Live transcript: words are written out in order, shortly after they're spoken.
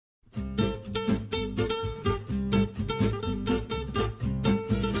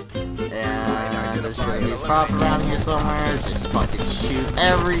gonna be a prop around here somewhere. Just fucking shoot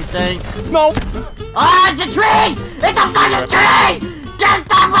everything. No! Ah, it's a tree! It's a fucking tree! Get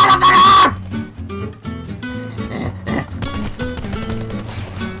the motherfucker!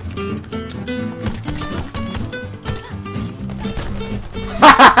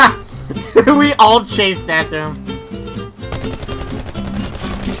 We all chased after him.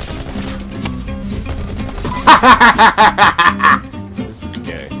 This is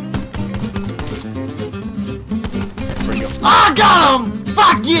gay. Where you go? Oh, got him!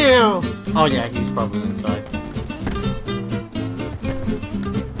 Fuck you! Oh yeah, he's probably inside.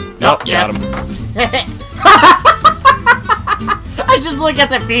 Nope, got him. I just look at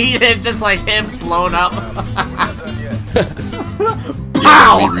the feet and it's just like him blown up.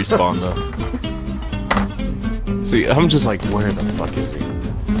 Yeah, we respawn though. See, I'm just like, where the fuck is he?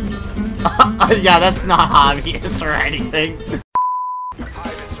 Yeah, that's not obvious or anything.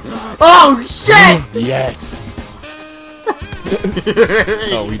 Oh shit! Yes!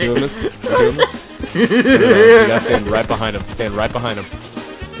 Oh, we doing this? We doing this? You gotta stand right behind him. Stand right behind him.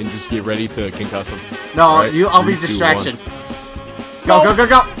 And just get ready to concuss him. No, right? I'll be 3, 2, distraction. 1. Go, go, go,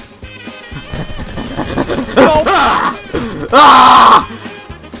 go! No! Ah!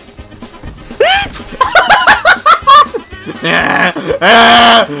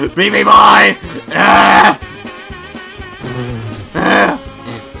 BB boy!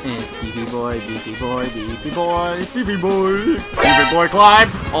 Beefy boy, beefy boy, beefy boy, beefy boy, beefy boy climb,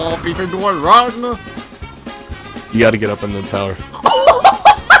 all beefy boy run. You gotta get up in the tower.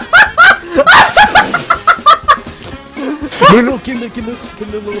 No, get the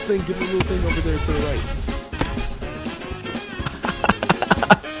little thing over there to the right.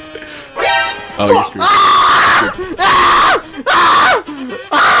 Oh, you're screwed.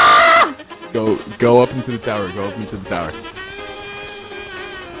 Go up into the tower. Go up into the tower.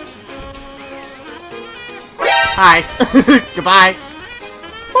 Hi. Goodbye.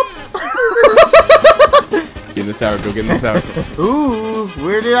 Get in the tower. Go get in the tower. Ooh,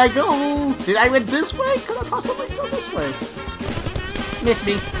 where did I go? Did I went this way? Could I possibly go this way? Miss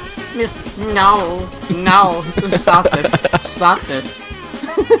me. Miss. No. No. Stop this. Stop this.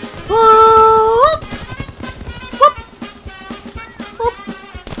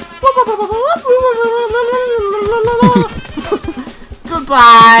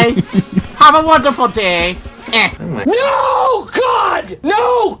 Goodbye. Have a wonderful day. No, God!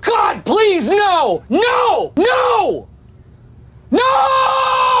 No, God, please, no! No! No! No!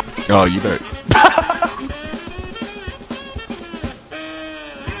 Oh, you better.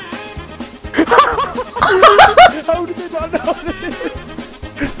 How did they not know this?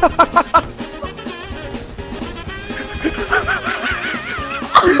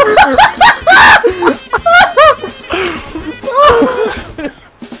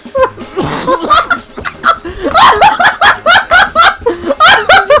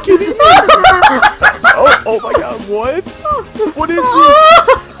 Oh my God! What? What is this?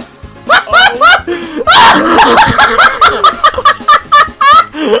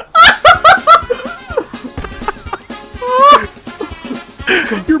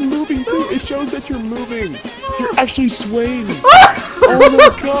 You're moving too. It shows that you're moving. You're actually swaying. Oh my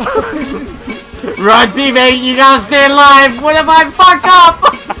God! Run, teammate! You gotta stay alive. What if I fuck up?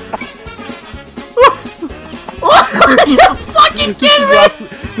 You fucking kidding me?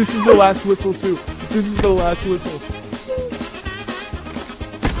 This is the last whistle too. This is the last whistle.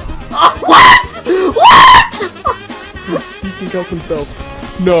 What? What? He can kill himself.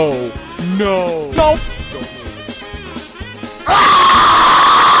 No. No. No.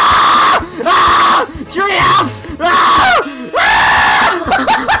 Treehouse! Are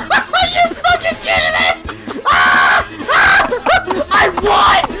you fucking kidding me? I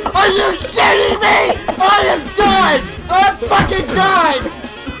won! Are you shitting me? I am done! I'm fucking done!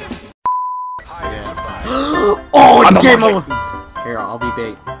 Oh, game over! Here, I'll be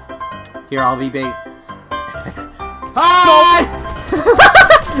bait. Here, I'll be bait. Hi!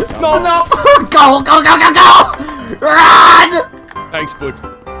 No, no! Go, go, go, go, go! Run! Thanks, bud.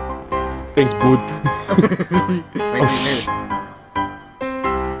 Thanks, bud. Oh, shit.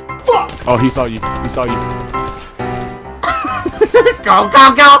 Fuck! Oh, he saw you. He saw you. Go,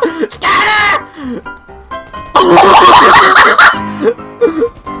 go, go! Scatter!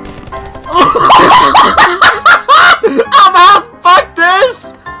 I'm out! Fuck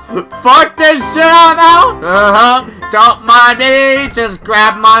this! Fuck this shit, I'm out! Don't mind me, just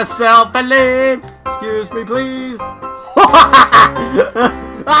grab myself and leave. Excuse me, please.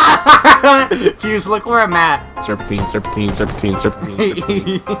 Fuse, look where I'm at. Serpentine, serpentine, serpentine, serpentine,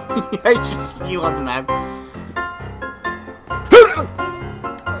 serpentine. I just see you on the map.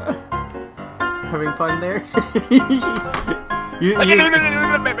 having fun there?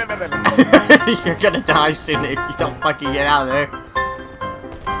 You're gonna die soon if you don't fucking get out of there.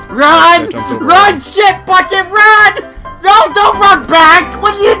 Run! Run, shit bucket, run! No, don't run back!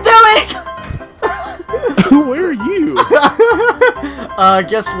 What are you doing? Where are you?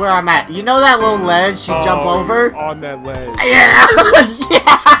 Guess where I'm at. You know that little ledge you jump over? On that ledge. Yeah! Yeah!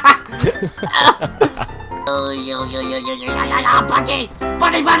 Bucky!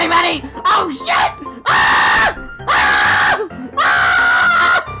 Buddy! Oh, shit! Ah! Ah!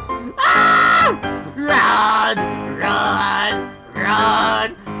 Ah!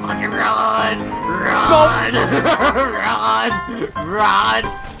 Run! Fucking run! Run!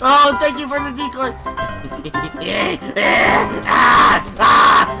 Oh, thank you for the decoy!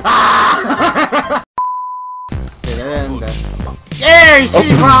 Hey,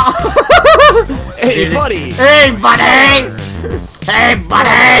 She-Bra! Hey, buddy! Hey, buddy!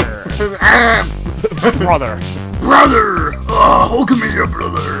 Brother! Oh, how come here,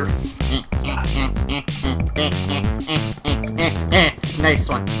 brother? Nice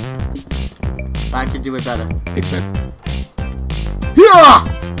one. I could do it better. Hey, Smith. Yeah!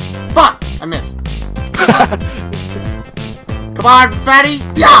 Fuck! I missed. Come on, fatty!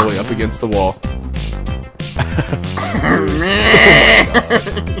 Yeah! All the way up against the wall.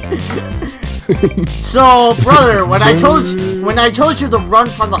 So, brother, when I told you to run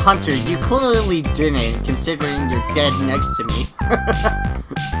from the hunter, you clearly didn't, considering you're dead next to me.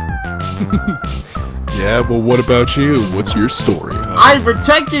 Yeah, well, what about you? What's your story? Huh? I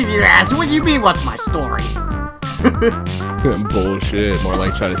protected your ass. What do you mean? What's my story? Bullshit. More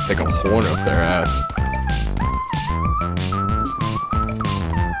like trying to stick a horn up their ass.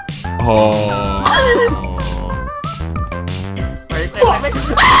 Oh. Wait.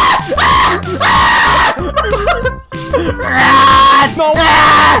 No.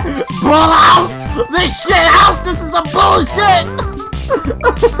 Pull out this shit out. This is a bullshit.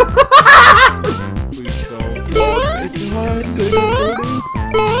 Please don't.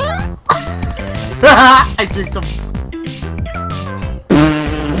 I tricked him.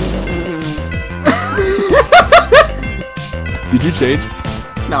 Did you change?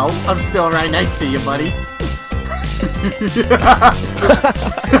 No, I'm still right next to you, buddy.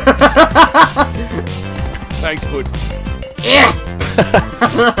 Thanks, bud. Yeah.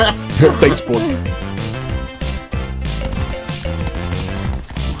 Thanks, bud.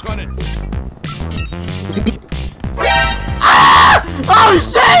 Oh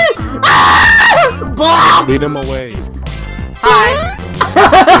shit! Ah! Lead him away. Hi.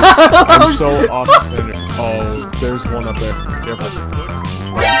 I'm so off center. Oh, there's one up there. Careful.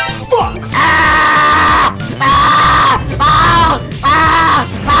 Fuck! Ah! Ah! Ah! Ah!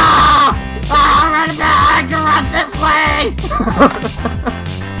 Ah! Run back! Run this way!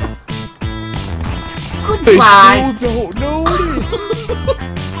 They Goodbye. still don't notice.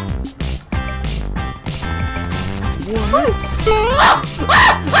 What?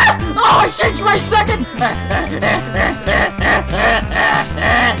 Oh, I changed my second!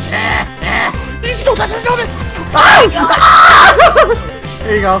 You still doesn't notice!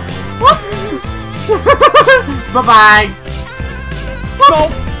 There you go. Bye-bye. No!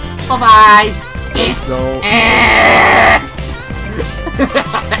 Bye-bye. Don't. No.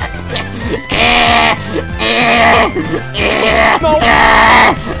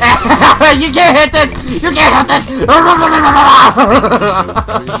 You can't hit this! You can't hit this!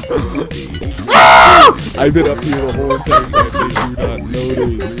 I've been up here the whole time and they do not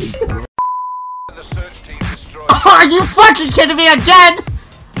notice. Are you fucking kidding me again?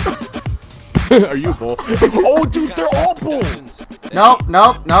 Are you a bull? Oh, dude, they're all bulls! Nope.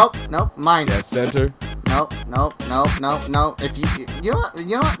 Mine. Yeah, center. Nope. If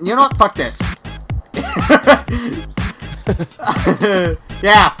you know what? Fuck this.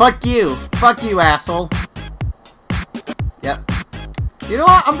 Yeah, fuck you, asshole. Yep. You know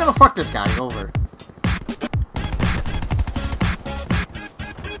what? I'm gonna fuck this guy over.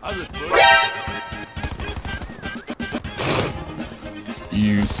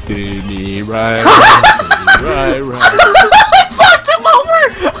 You spin me right, right. I fucked him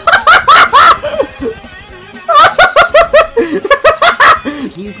over!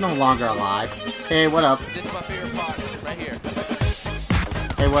 He's no longer alive. Hey, what up? This is my favorite part, right here.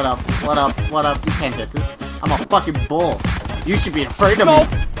 Hey, what up? You can't get this. I'm a fucking bull. You should be afraid of me.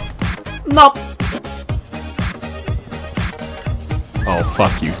 Nope. Oh,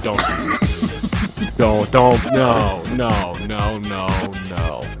 fuck you. Don't do this. No.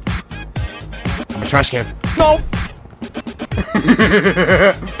 I'm a trash can. No!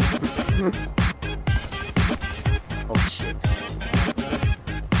 Oh, shit.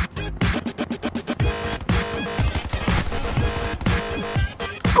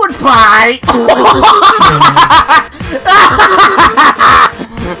 Goodbye!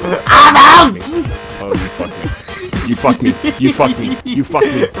 I'm out! Oh, you fucked me. You fucked me. You fucked me. You fucked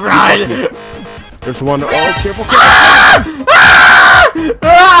me. Run! There's one. Oh, careful.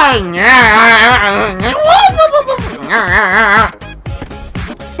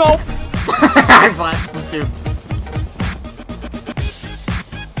 No. I flashed him too.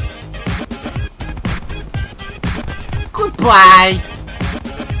 Goodbye.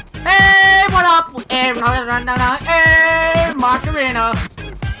 Hey, what up? Hey, hey, Macarena.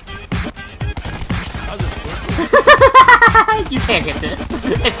 You can't hit this.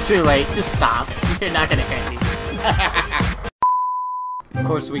 It's too late. Just stop. You're not gonna hit me. Of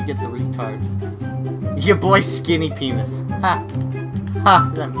course we get the retards. Your boy skinny penis. Ha.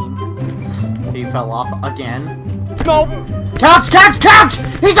 Ha, that mean. He fell off again. No. Couch!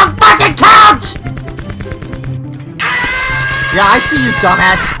 He's a fucking couch! Yeah, I see you,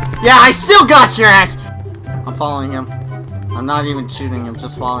 dumbass. Yeah, I still got your ass. I'm following him. I'm not even shooting him,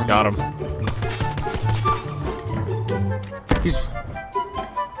 just following him. Got him. He's...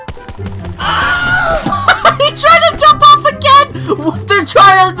 He tried to jump off again! They're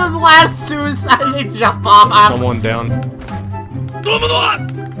trying to the last suicide, they jump off. Someone down.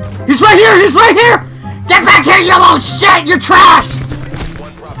 He's right here! He's right here! Get back here, you little shit! You're trash!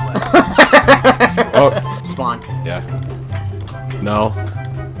 Oh. Spawn. Yeah. No.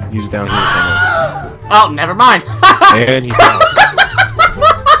 He's down here somewhere. Oh, never mind. And he's down.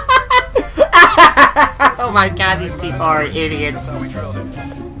 Oh my god, these people are idiots.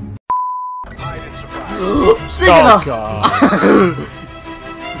 Speaking of... God.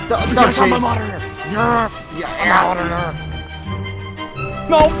 Don't Yes, say... on my monitor. Yes. Yes. Monitor.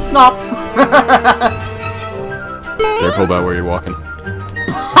 No. No. Careful about where you're walking.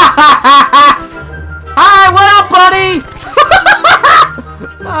 Hi, what up, buddy?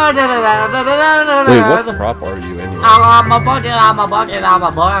 Wait, what prop are you anyway? I'm a bucket.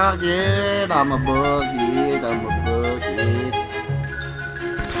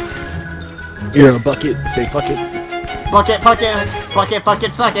 You're a bucket. Say fuck it. Bucket, suck it. Bucket,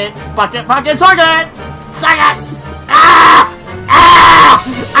 suck it. Suck it! Ah! Ah!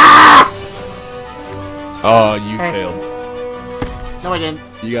 Ah! Oh, you failed. No, I didn't.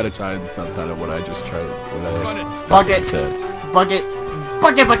 You gotta try the subtitle what I just tried. What I Bucket. said. Bucket,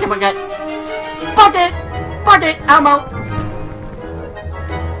 ammo.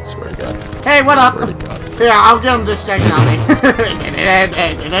 Swear to God. Hey, what up? Swear to God. Yeah, I'll get him distracted on me.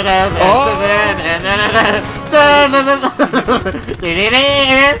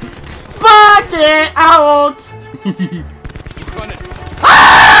 Bucket out!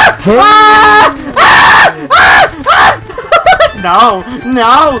 No!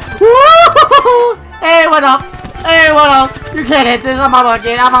 Hey, what up? You can't hit this. I'm a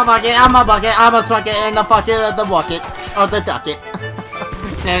bucket. I'm a suck it in the bucket of the bucket. Of the ducket.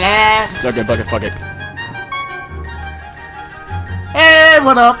 Suck it, bucket, fuck it. Hey,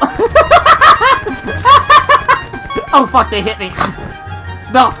 what up? Oh, fuck, they hit me.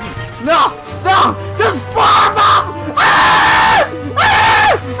 No! There's four of them!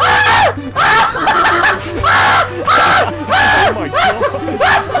 Oh my God.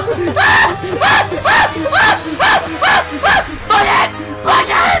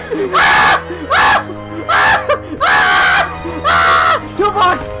 Bucket! 2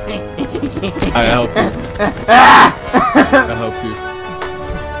 bucks! I helped you. I helped you.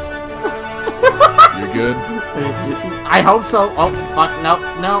 You're good? I hope so. Oh, fuck, no.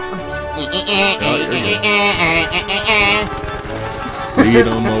 Lead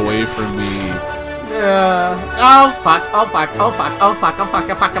them away from me. Oh, fuck.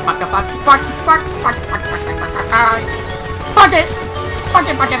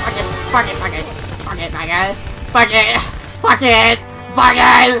 Bucket!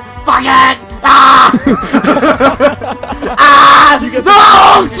 Ah! Ah!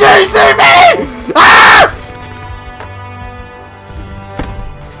 No! Chasing me! Ah!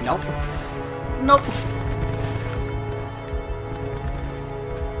 Nope.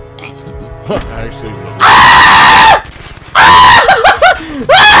 Actually,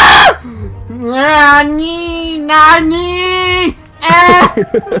 Nani!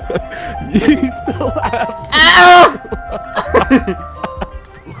 you still have.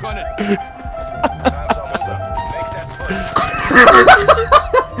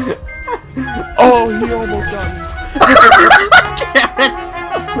 Oh, he almost got me. Damn it!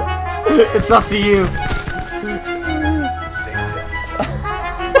 It's up to you.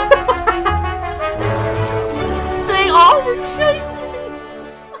 They all were chasing